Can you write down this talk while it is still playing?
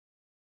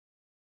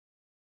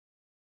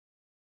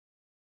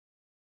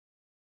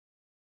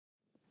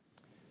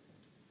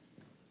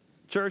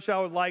Church, I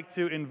would like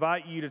to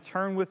invite you to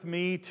turn with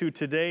me to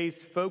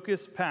today's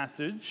focus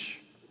passage,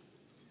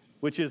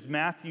 which is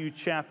Matthew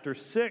chapter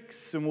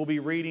 6, and we'll be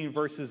reading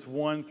verses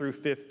 1 through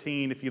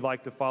 15 if you'd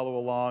like to follow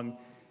along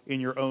in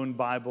your own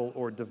Bible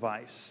or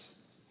device.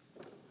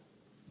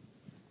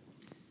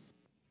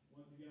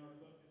 Once again, our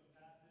focus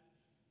passage.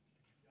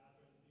 Guys,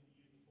 are seem to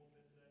use the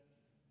pulpit today.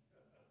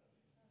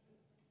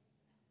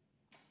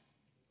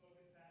 The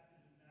focus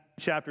passage is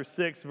Matthew chapter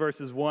 6,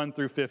 verses 1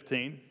 through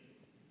 15.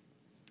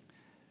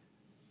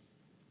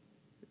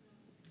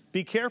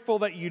 Be careful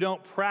that you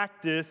don't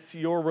practice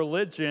your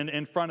religion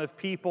in front of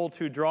people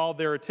to draw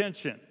their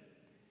attention.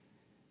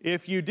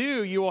 If you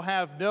do, you will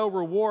have no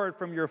reward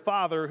from your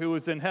Father who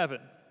is in heaven.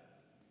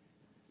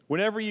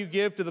 Whenever you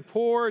give to the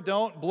poor,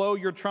 don't blow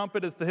your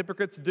trumpet as the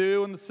hypocrites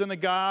do in the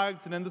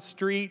synagogues and in the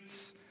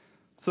streets,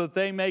 so that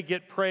they may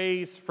get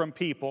praise from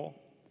people.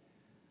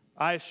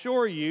 I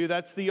assure you,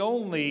 that's the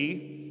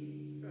only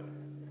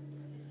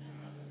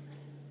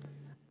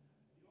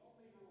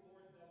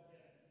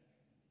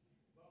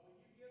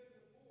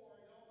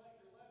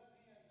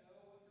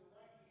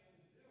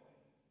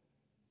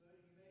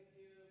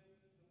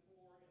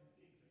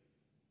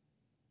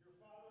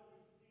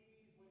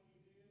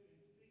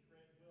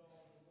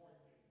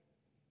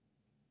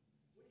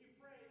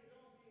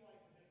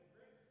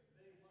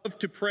love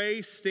to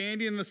pray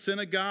standing in the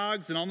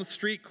synagogues and on the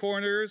street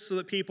corners so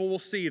that people will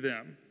see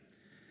them.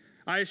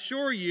 I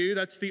assure you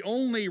that's the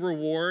only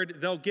reward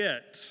they'll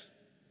get.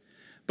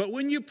 But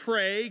when you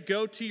pray,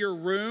 go to your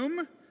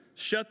room,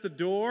 shut the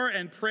door,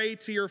 and pray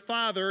to your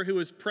Father who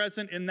is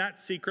present in that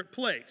secret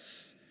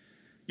place.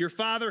 Your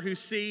Father who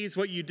sees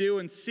what you do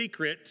in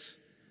secret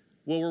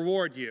will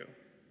reward you.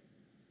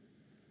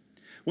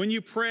 When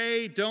you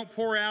pray, don't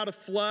pour out a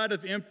flood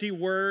of empty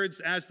words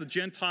as the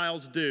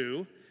Gentiles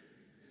do.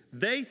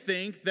 They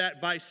think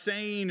that by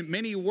saying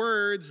many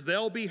words,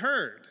 they'll be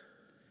heard.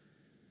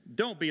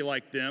 Don't be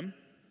like them,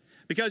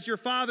 because your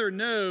Father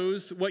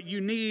knows what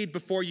you need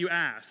before you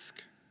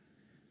ask.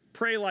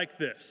 Pray like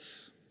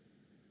this: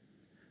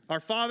 Our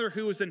Father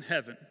who is in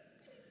heaven,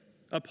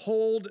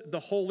 uphold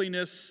the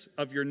holiness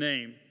of your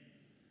name.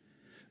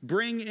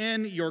 Bring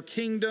in your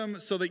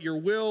kingdom so that your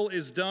will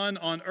is done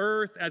on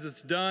earth as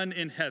it's done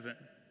in heaven.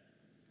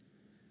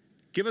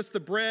 Give us the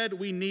bread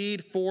we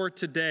need for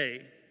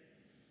today.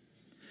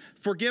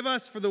 Forgive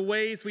us for the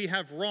ways we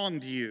have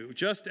wronged you,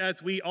 just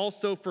as we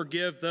also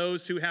forgive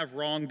those who have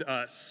wronged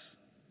us.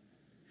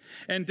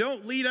 And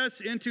don't lead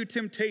us into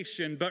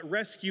temptation, but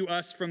rescue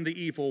us from the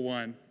evil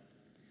one.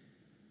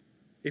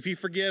 If you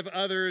forgive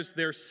others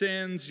their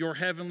sins, your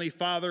heavenly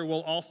Father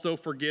will also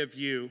forgive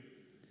you.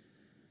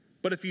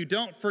 But if you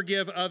don't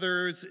forgive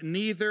others,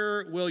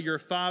 neither will your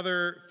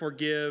Father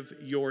forgive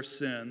your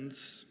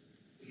sins.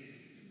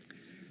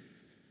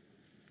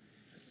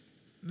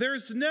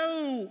 There's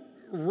no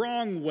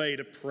wrong way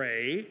to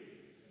pray.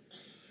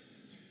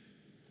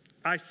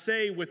 I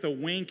say with a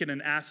wink and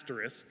an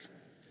asterisk.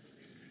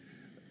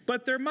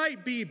 But there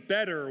might be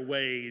better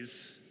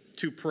ways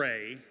to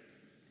pray.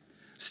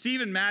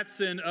 Stephen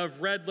Mattson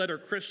of Red Letter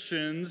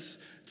Christians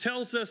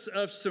tells us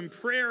of some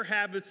prayer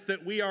habits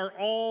that we are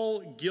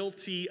all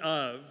guilty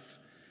of.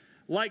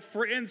 Like,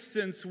 for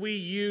instance, we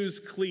use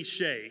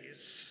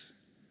cliches.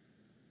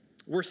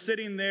 We're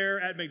sitting there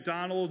at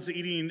McDonald's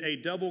eating a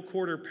double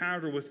quarter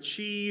pounder with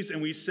cheese,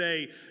 and we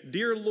say,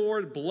 "Dear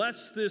Lord,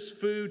 bless this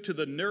food to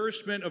the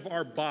nourishment of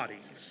our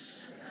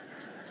bodies."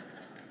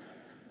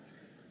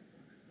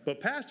 But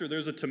Pastor,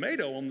 there's a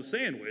tomato on the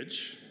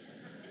sandwich.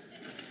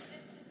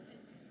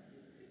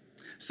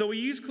 So we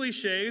use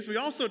cliches. We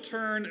also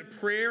turn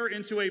prayer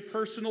into a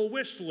personal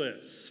wish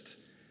list.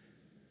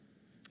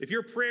 If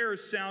your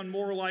prayers sound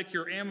more like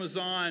your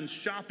Amazon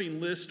shopping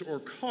list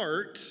or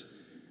cart,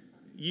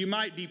 you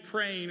might be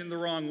praying in the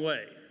wrong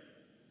way.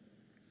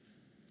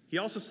 He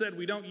also said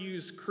we don't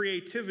use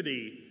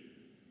creativity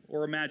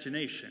or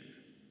imagination.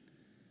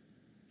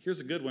 Here's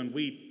a good one.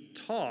 We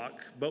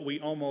talk, but we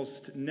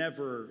almost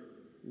never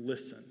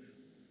listen.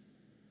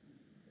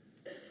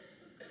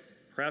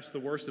 Perhaps the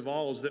worst of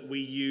all is that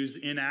we use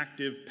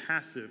inactive,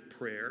 passive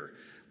prayer,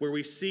 where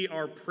we see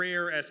our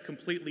prayer as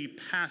completely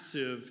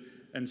passive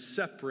and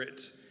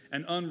separate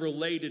and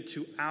unrelated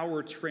to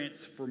our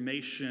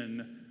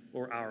transformation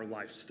or our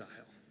lifestyle.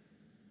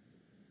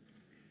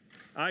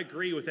 I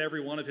agree with every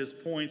one of his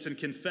points and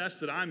confess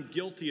that I'm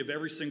guilty of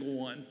every single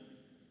one.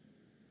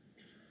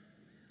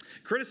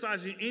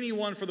 Criticizing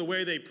anyone for the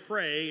way they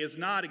pray is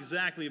not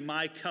exactly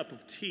my cup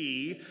of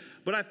tea,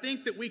 but I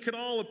think that we could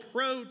all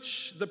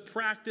approach the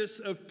practice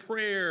of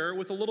prayer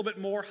with a little bit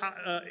more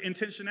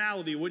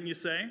intentionality, wouldn't you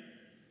say?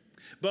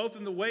 Both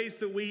in the ways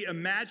that we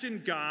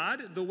imagine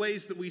God, the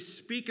ways that we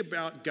speak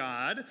about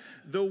God,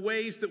 the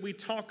ways that we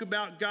talk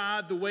about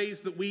God, the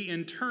ways that we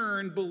in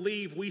turn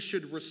believe we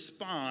should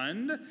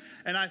respond.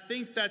 And I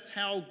think that's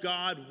how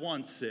God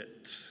wants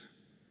it.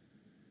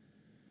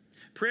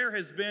 Prayer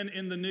has been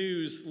in the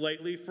news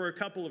lately for a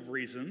couple of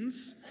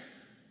reasons.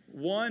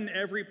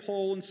 Every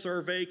poll and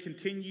survey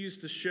continues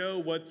to show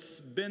what's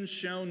been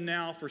shown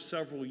now for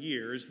several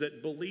years,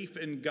 that belief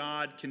in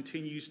God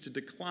continues to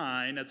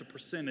decline as a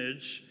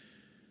percentage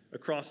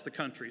across the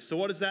country. So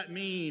what does that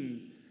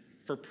mean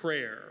for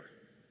prayer?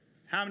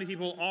 How many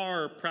people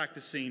are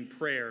practicing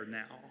prayer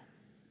now?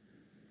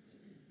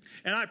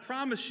 And I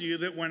promise you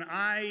that when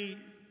I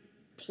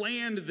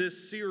planned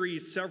this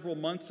series several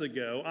months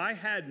ago, I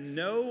had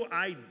no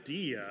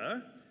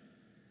idea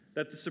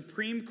that the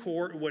Supreme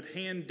Court would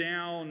hand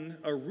down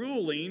a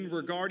ruling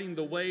regarding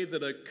the way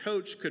that a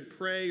coach could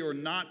pray or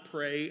not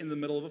pray in the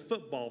middle of a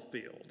football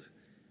field.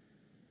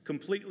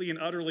 Completely and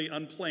utterly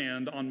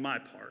unplanned on my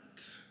part.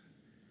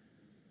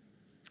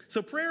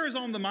 So prayer is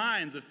on the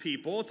minds of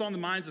people. It's on the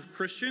minds of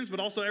Christians,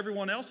 but also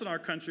everyone else in our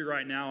country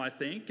right now, I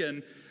think.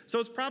 And so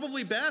it's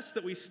probably best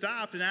that we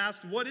stopped and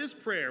asked, what is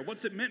prayer?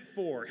 What's it meant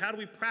for? How do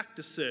we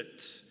practice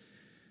it?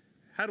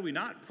 How do we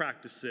not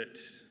practice it?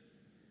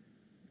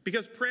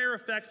 Because prayer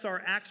affects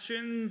our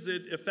actions,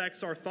 it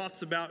affects our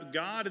thoughts about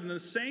God. In the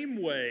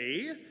same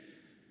way,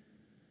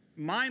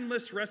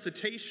 mindless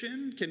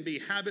recitation can be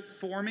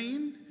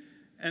habit-forming,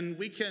 and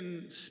we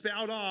can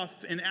spout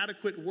off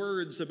inadequate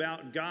words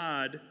about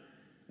God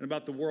and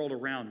about the world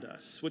around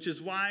us, which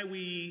is why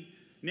we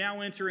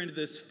now enter into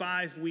this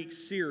 5-week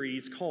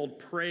series called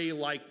Pray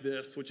Like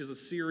This, which is a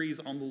series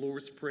on the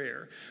Lord's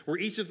Prayer, where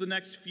each of the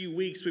next few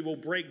weeks we will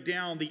break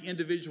down the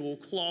individual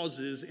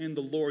clauses in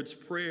the Lord's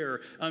Prayer,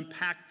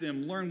 unpack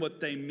them, learn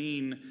what they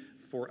mean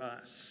for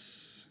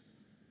us.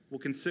 We'll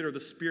consider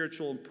the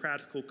spiritual and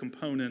practical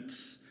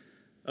components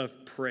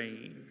of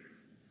praying.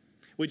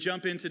 We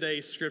jump in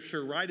today's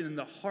scripture right in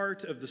the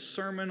heart of the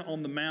Sermon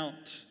on the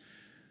Mount,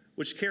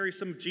 which carries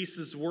some of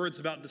Jesus' words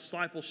about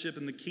discipleship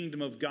in the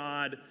kingdom of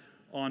God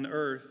on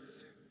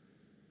earth.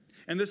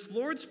 And this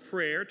Lord's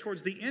Prayer,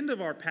 towards the end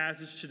of our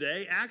passage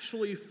today,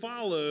 actually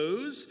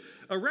follows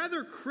a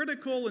rather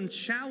critical and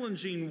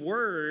challenging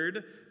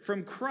word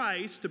from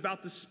Christ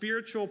about the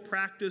spiritual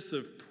practice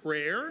of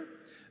prayer,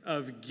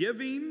 of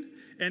giving,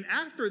 and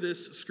after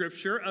this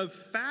scripture, of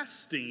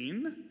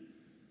fasting.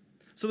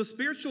 So the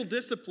spiritual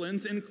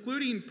disciplines,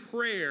 including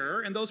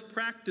prayer and those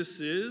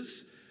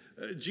practices,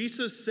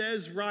 Jesus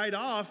says right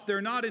off,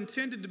 they're not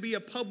intended to be a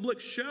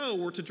public show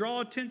or to draw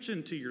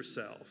attention to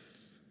yourself.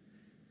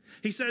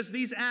 He says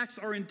these acts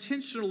are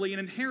intentionally and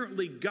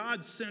inherently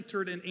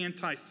God-centered and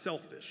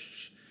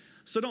anti-selfish.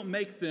 So don't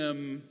make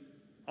them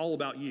all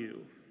about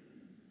you.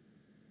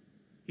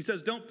 He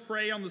says don't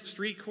pray on the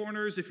street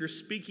corners. If you're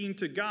speaking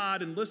to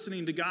God and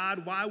listening to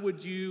God, why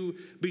would you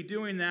be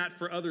doing that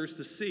for others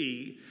to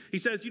see? He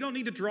says you don't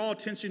need to draw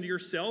attention to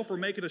yourself or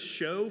make it a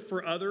show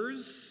for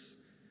others.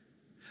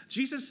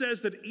 Jesus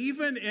says that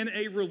even in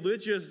a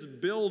religious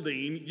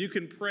building, you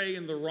can pray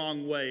in the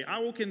wrong way. I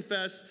will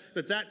confess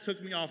that that took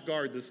me off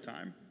guard this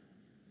time.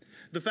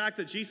 The fact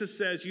that Jesus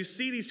says, you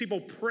see these people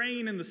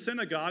praying in the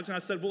synagogues, and I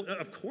said, well,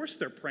 of course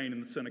they're praying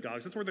in the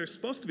synagogues. That's where they're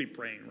supposed to be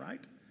praying,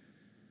 right?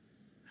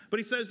 But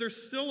he says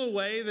there's still a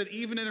way that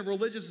even in a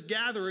religious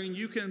gathering,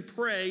 you can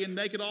pray and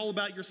make it all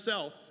about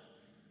yourself.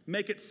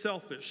 Make it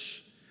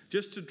selfish,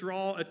 just to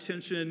draw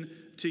attention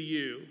to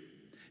you.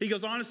 He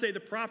goes on to say the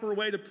proper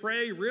way to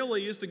pray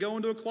really is to go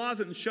into a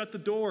closet and shut the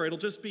door. It'll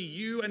just be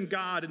you and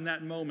God in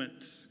that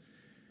moment.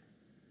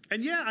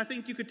 And yeah, I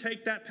think you could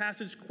take that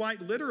passage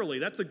quite literally.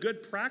 That's a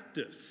good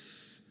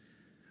practice.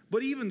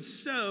 But even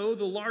so,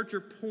 the larger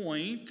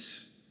point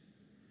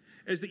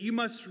is that you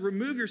must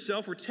remove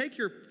yourself or take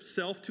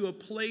yourself to a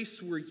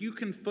place where you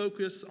can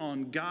focus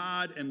on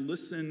God and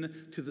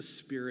listen to the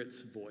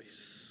Spirit's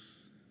voice.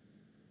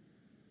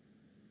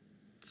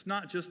 It's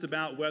not just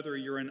about whether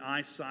you're in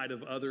eyesight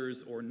of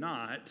others or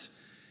not.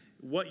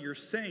 What you're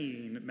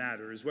saying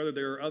matters, whether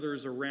there are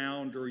others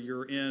around or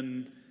you're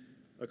in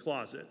a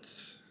closet.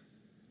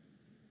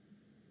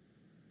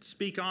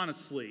 Speak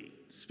honestly,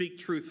 speak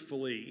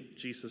truthfully,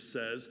 Jesus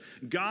says.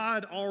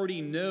 God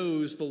already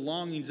knows the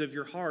longings of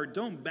your heart.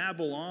 Don't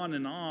babble on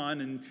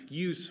and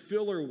use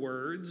filler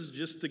words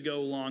just to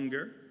go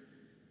longer.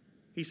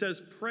 He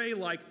says, pray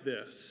like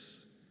this.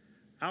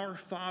 Our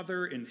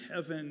Father in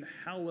heaven,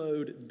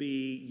 hallowed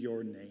be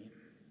your name.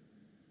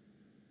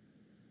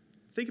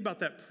 Think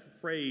about that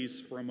phrase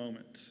for a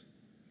moment.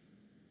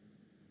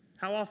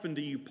 How often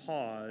do you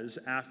pause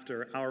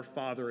after our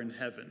Father in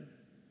heaven?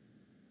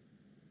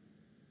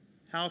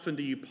 How often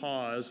do you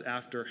pause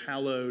after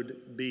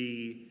hallowed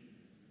be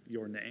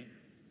your name?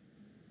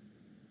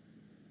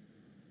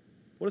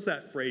 What does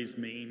that phrase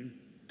mean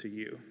to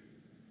you?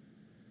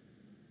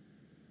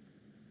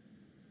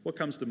 What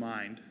comes to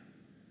mind?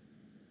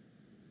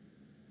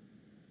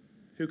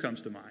 Who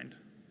comes to mind?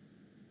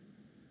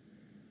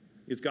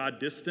 Is God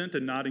distant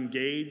and not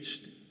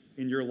engaged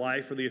in your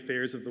life or the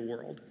affairs of the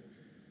world?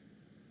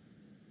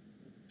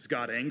 Is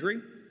God angry?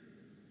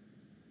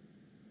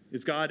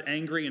 Is God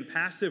angry and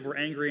passive or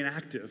angry and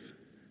active?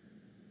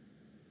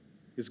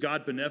 Is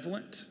God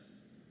benevolent?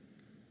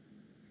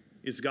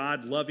 Is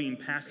God loving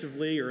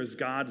passively or is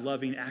God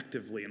loving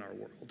actively in our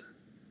world?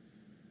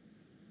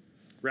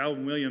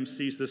 Robin Williams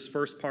sees this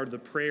first part of the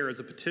prayer as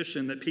a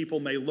petition that people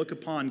may look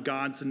upon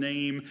God's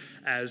name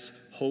as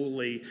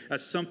holy,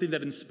 as something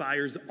that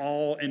inspires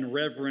awe and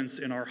reverence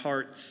in our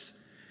hearts,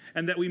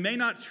 and that we may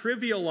not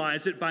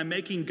trivialize it by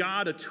making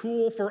God a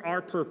tool for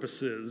our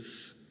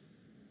purposes,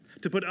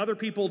 to put other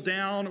people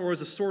down or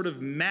as a sort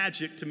of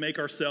magic to make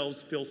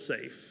ourselves feel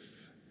safe.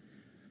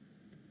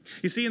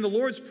 You see, in the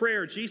Lord's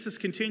Prayer, Jesus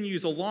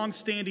continues a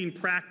long-standing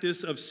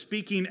practice of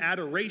speaking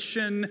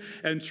adoration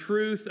and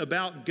truth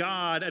about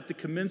God at the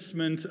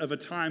commencement of a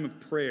time of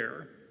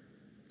prayer.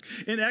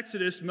 In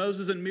Exodus,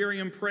 Moses and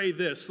Miriam pray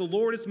this: "The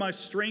Lord is my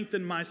strength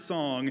and my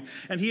song,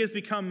 and he has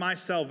become my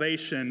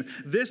salvation.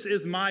 This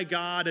is my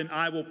God, and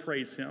I will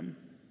praise him."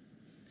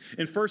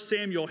 In 1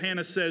 Samuel,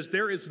 Hannah says,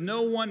 "There is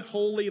no one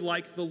holy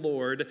like the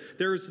Lord.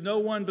 There is no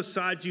one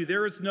beside you.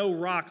 There is no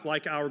rock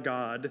like our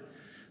God."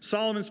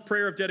 Solomon's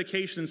prayer of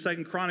dedication in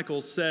 2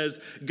 Chronicles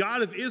says,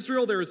 "God of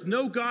Israel, there is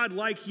no God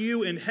like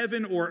you in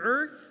heaven or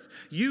earth,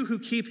 you who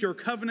keep your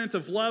covenant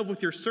of love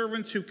with your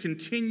servants who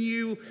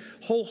continue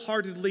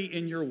wholeheartedly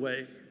in your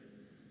way."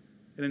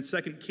 And in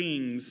 2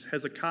 Kings,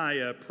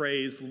 Hezekiah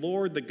prays,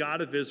 "Lord, the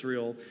God of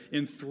Israel,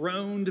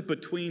 enthroned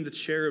between the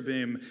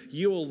cherubim,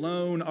 you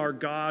alone are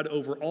God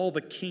over all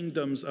the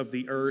kingdoms of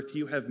the earth.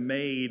 You have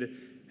made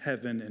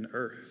heaven and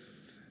earth."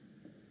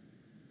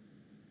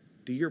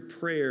 Do your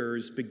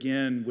prayers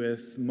begin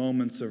with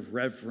moments of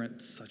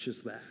reverence such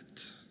as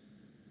that?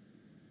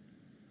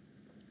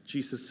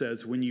 Jesus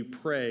says, when you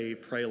pray,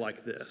 pray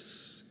like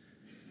this: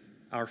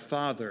 "Our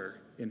Father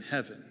in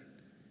heaven,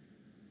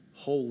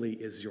 holy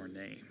is your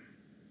name."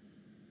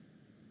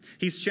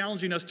 He's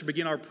challenging us to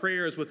begin our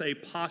prayers with a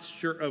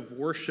posture of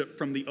worship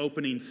from the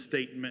opening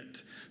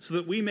statement, so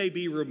that we may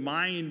be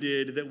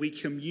reminded that we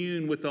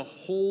commune with a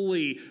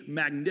holy,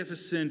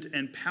 magnificent,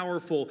 and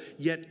powerful,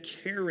 yet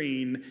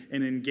caring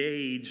and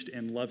engaged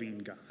and loving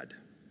God.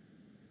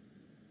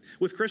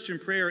 With Christian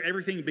prayer,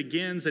 everything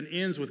begins and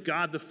ends with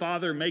God the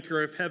Father,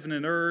 maker of heaven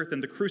and earth,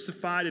 and the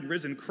crucified and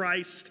risen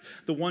Christ,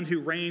 the one who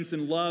reigns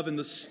in love, and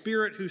the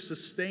Spirit who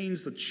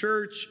sustains the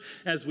church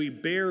as we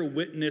bear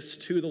witness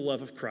to the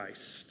love of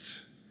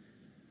Christ.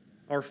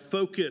 Our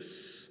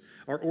focus,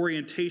 our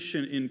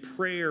orientation in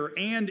prayer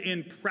and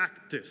in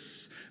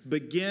practice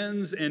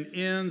begins and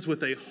ends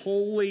with a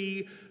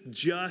holy,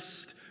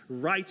 just,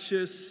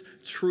 righteous,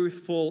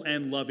 truthful,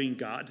 and loving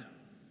God.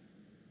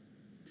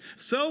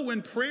 So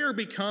when prayer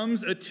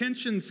becomes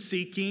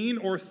attention-seeking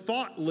or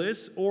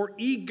thoughtless or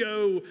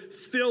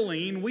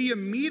ego-filling, we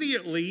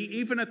immediately,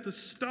 even at the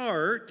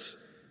start,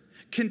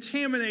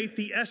 contaminate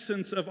the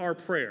essence of our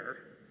prayer.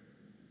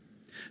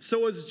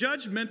 So as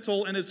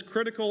judgmental and as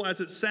critical as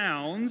it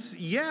sounds,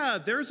 yeah,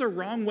 there's a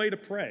wrong way to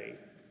pray.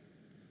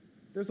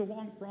 There's a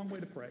wrong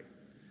way to pray.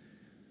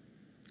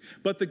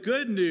 But the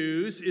good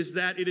news is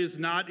that it is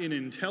not in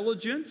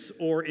intelligence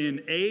or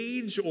in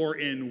age or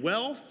in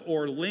wealth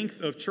or length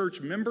of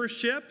church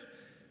membership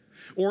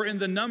or in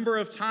the number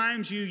of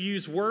times you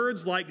use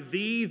words like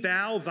thee,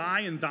 thou,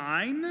 thy, and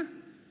thine,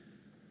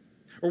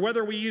 or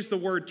whether we use the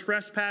word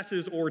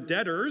trespasses or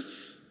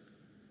debtors.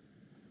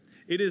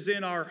 It is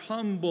in our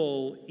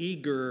humble,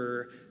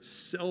 eager,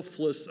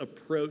 selfless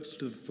approach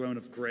to the throne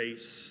of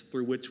grace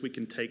through which we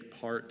can take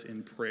part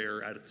in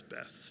prayer at its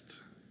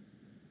best.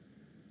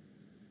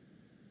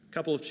 A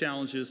couple of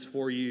challenges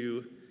for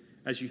you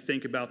as you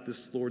think about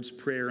this Lord's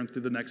Prayer and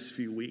through the next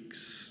few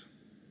weeks.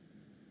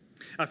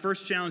 I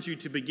first challenge you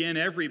to begin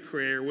every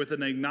prayer with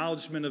an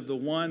acknowledgement of the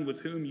one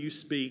with whom you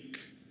speak,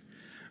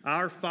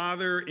 our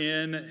Father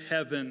in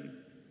heaven.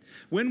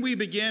 When we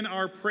begin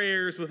our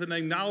prayers with an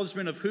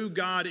acknowledgement of who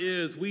God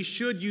is, we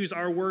should use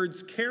our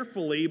words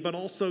carefully but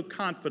also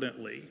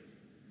confidently.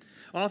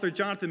 Author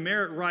Jonathan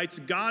Merritt writes,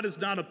 "God is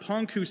not a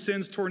punk who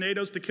sends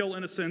tornadoes to kill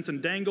innocents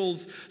and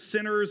dangles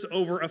sinners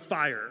over a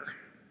fire."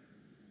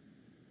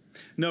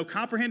 No,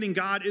 comprehending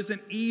God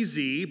isn't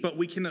easy, but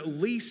we can at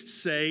least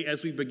say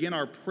as we begin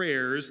our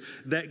prayers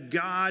that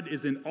God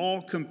is an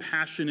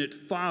all-compassionate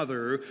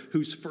Father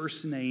whose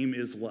first name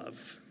is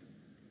love.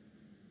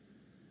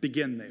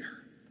 Begin there.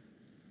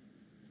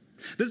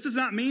 This does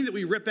not mean that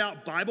we rip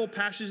out Bible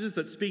passages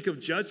that speak of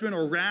judgment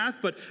or wrath,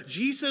 but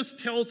Jesus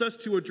tells us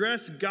to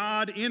address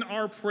God in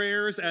our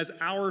prayers as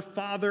our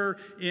Father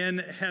in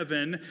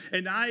heaven.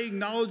 And I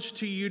acknowledge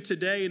to you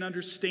today and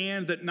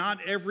understand that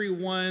not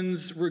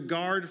everyone's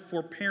regard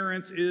for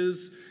parents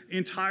is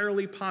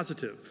entirely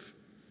positive.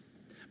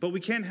 But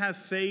we can have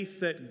faith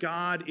that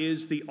God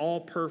is the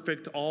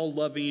all-perfect,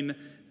 all-loving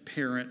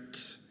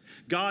parent.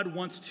 God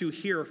wants to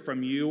hear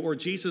from you, or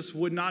Jesus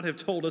would not have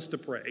told us to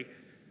pray.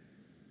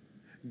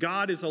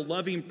 God is a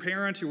loving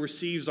parent who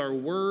receives our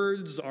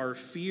words, our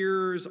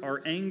fears,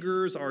 our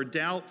angers, our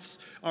doubts,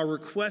 our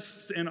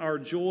requests, and our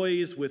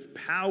joys with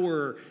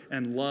power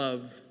and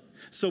love.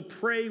 So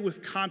pray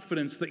with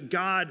confidence that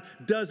God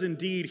does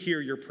indeed hear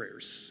your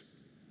prayers.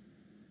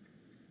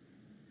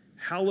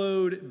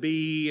 Hallowed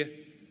be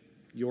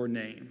your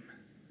name.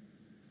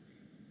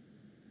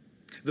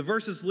 The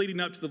verses leading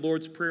up to the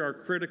Lord's Prayer are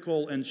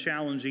critical and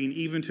challenging,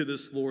 even to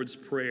this Lord's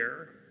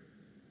Prayer.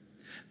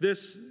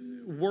 This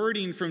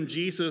wording from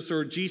Jesus,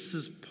 or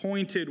Jesus'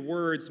 pointed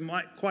words,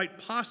 might quite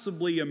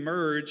possibly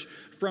emerge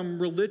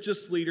from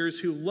religious leaders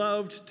who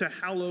loved to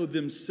hallow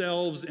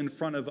themselves in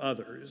front of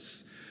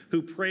others,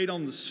 who prayed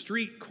on the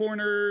street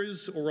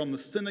corners or on the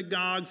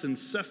synagogues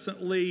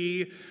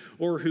incessantly,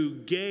 or who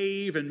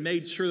gave and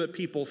made sure that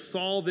people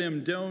saw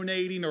them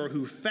donating, or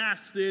who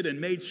fasted and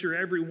made sure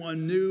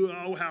everyone knew,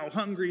 oh, how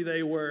hungry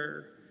they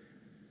were.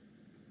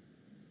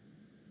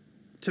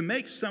 To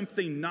make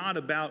something not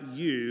about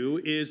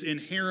you is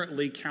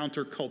inherently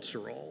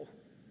countercultural.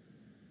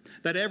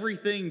 That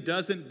everything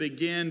doesn't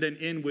begin and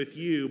end with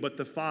you, but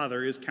the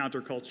Father, is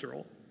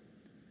countercultural.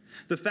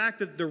 The fact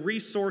that the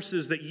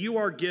resources that you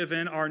are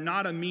given are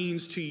not a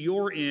means to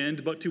your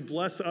end, but to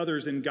bless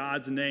others in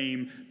God's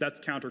name, that's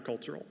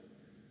countercultural.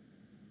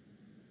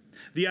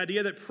 The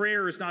idea that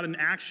prayer is not an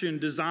action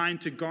designed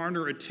to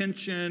garner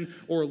attention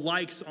or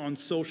likes on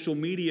social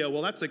media,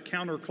 well, that's a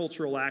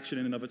countercultural action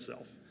in and of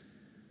itself.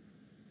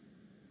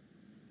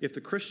 If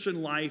the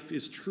Christian life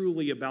is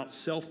truly about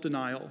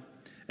self-denial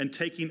and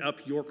taking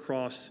up your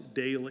cross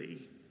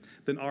daily,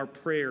 then our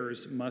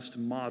prayers must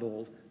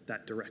model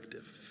that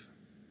directive.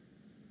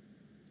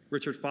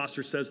 Richard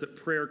Foster says that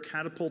prayer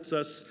catapults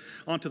us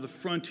onto the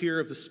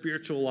frontier of the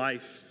spiritual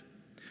life.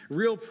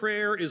 Real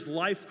prayer is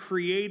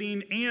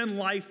life-creating and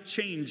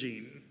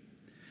life-changing.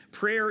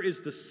 Prayer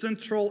is the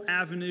central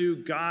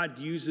avenue God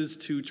uses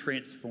to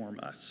transform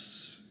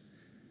us.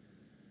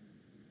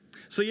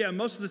 So yeah,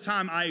 most of the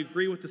time I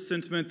agree with the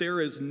sentiment,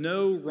 there is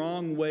no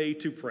wrong way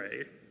to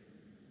pray.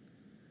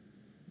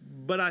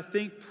 But I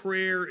think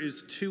prayer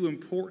is too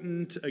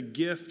important a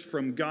gift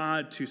from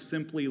God to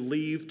simply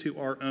leave to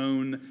our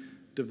own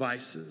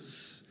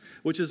devices,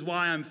 which is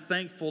why I'm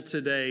thankful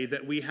today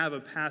that we have a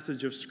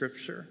passage of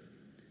Scripture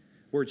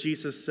where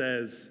Jesus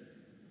says,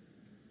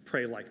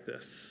 pray like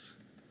this.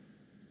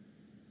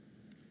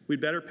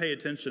 We'd better pay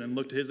attention and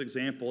look to his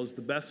example as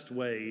the best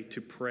way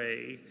to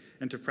pray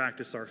and to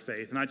practice our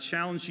faith. And I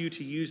challenge you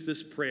to use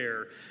this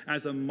prayer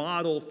as a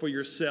model for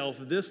yourself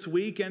this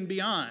week and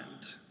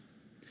beyond.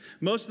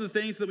 Most of the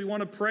things that we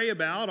want to pray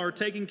about are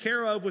taken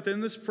care of within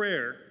this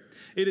prayer.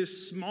 It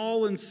is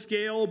small in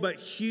scale, but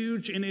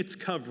huge in its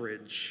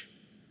coverage.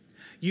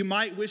 You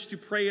might wish to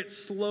pray it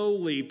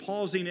slowly,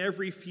 pausing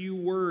every few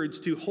words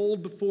to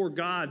hold before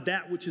God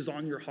that which is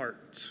on your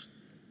heart.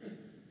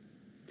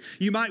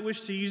 You might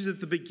wish to use it at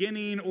the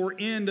beginning or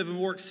end of a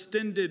more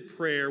extended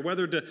prayer,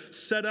 whether to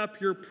set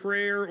up your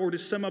prayer or to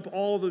sum up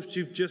all that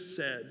you've just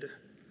said.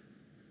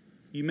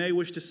 You may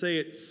wish to say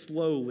it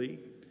slowly,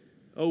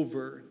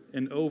 over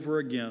and over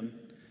again,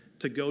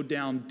 to go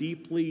down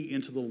deeply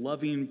into the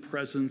loving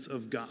presence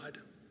of God,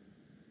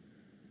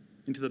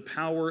 into the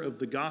power of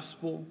the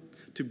gospel,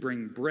 to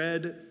bring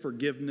bread,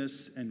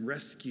 forgiveness, and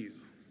rescue.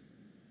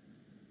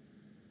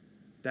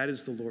 That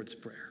is the Lord's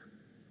Prayer.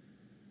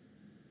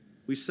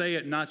 We say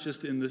it not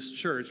just in this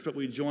church, but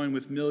we join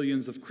with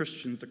millions of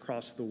Christians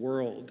across the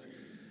world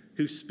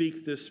who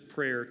speak this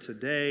prayer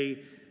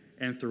today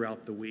and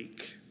throughout the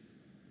week.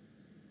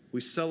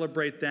 We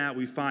celebrate that.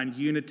 We find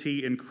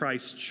unity in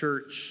Christ's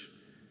church.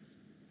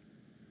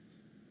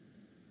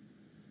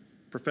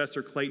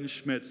 Professor Clayton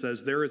Schmidt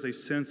says there is a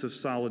sense of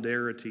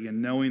solidarity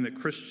in knowing that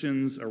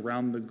Christians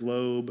around the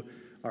globe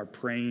are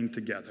praying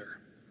together.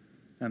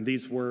 And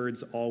these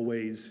words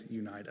always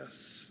unite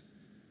us.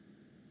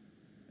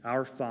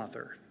 Our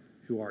Father,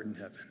 who art in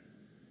heaven.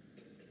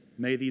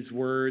 May these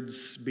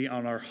words be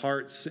on our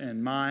hearts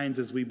and minds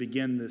as we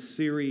begin this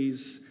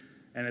series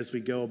and as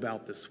we go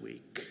about this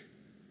week.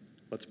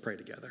 Let's pray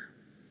together.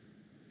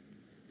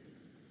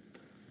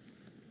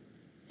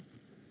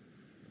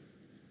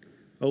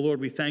 Oh Lord,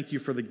 we thank you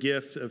for the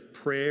gift of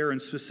prayer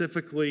and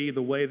specifically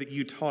the way that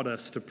you taught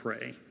us to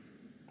pray.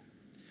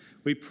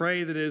 We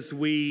pray that as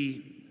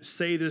we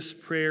say this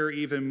prayer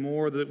even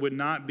more, that it would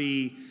not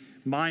be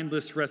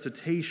mindless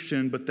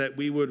recitation, but that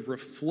we would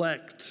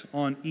reflect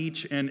on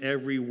each and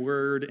every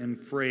word and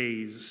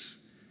phrase,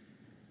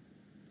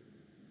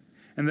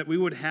 and that we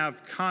would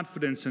have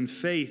confidence and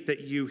faith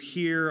that you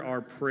hear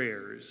our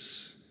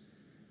prayers.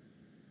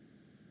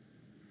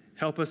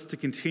 Help us to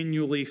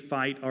continually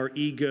fight our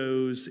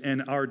egos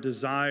and our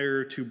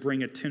desire to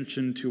bring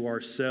attention to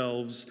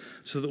ourselves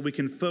so that we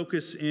can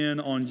focus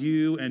in on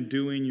you and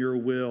doing your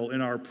will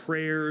in our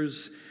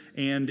prayers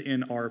and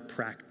in our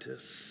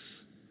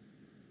practice.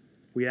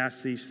 We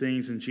ask these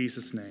things in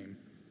Jesus' name.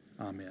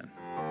 Amen.